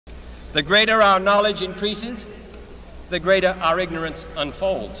The greater our knowledge increases, the greater our ignorance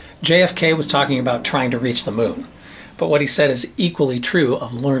unfolds. JFK was talking about trying to reach the moon, but what he said is equally true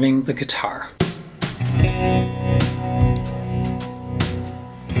of learning the guitar.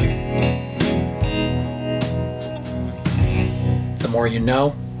 The more you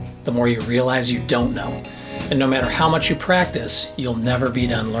know, the more you realize you don't know. And no matter how much you practice, you'll never be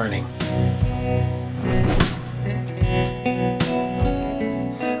done learning.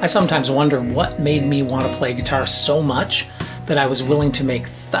 I sometimes wonder what made me want to play guitar so much that I was willing to make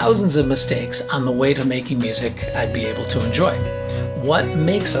thousands of mistakes on the way to making music I'd be able to enjoy. What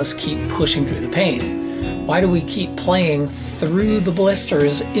makes us keep pushing through the pain? Why do we keep playing through the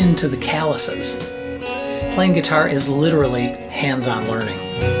blisters into the calluses? Playing guitar is literally hands-on learning.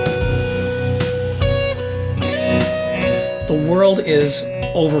 The world is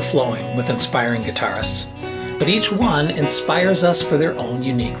overflowing with inspiring guitarists, but each one inspires us for their own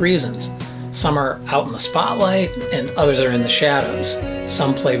unique reasons. Some are out in the spotlight and others are in the shadows.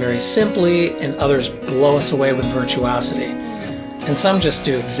 Some play very simply and others blow us away with virtuosity. And some just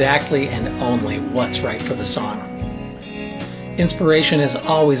do exactly and only what's right for the song. Inspiration is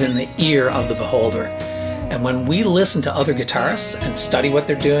always in the ear of the beholder. And when we listen to other guitarists and study what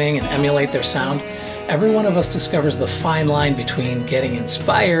they're doing and emulate their sound, every one of us discovers the fine line between getting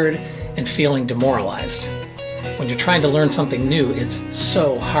inspired and feeling demoralized. When you're trying to learn something new, it's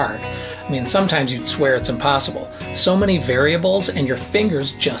so hard. I mean, sometimes you'd swear it's impossible. So many variables and your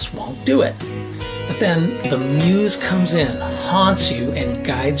fingers just won't do it. But then the muse comes in, haunts you, and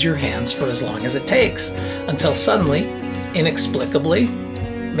guides your hands for as long as it takes, until suddenly, inexplicably,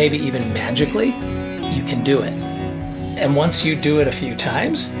 maybe even magically, you can do it. And once you do it a few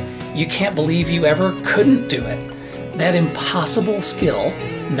times, you can't believe you ever couldn't do it. That impossible skill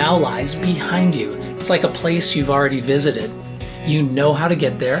now lies behind you. It's like a place you've already visited. You know how to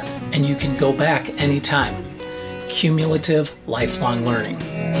get there, and you can go back anytime. Cumulative, lifelong learning.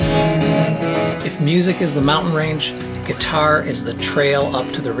 If music is the mountain range, guitar is the trail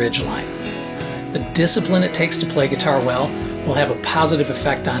up to the ridgeline. The discipline it takes to play guitar well will have a positive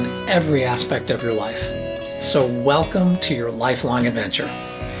effect on every aspect of your life. So welcome to your lifelong adventure.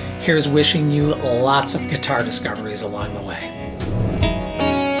 Here's wishing you lots of guitar discoveries along the way.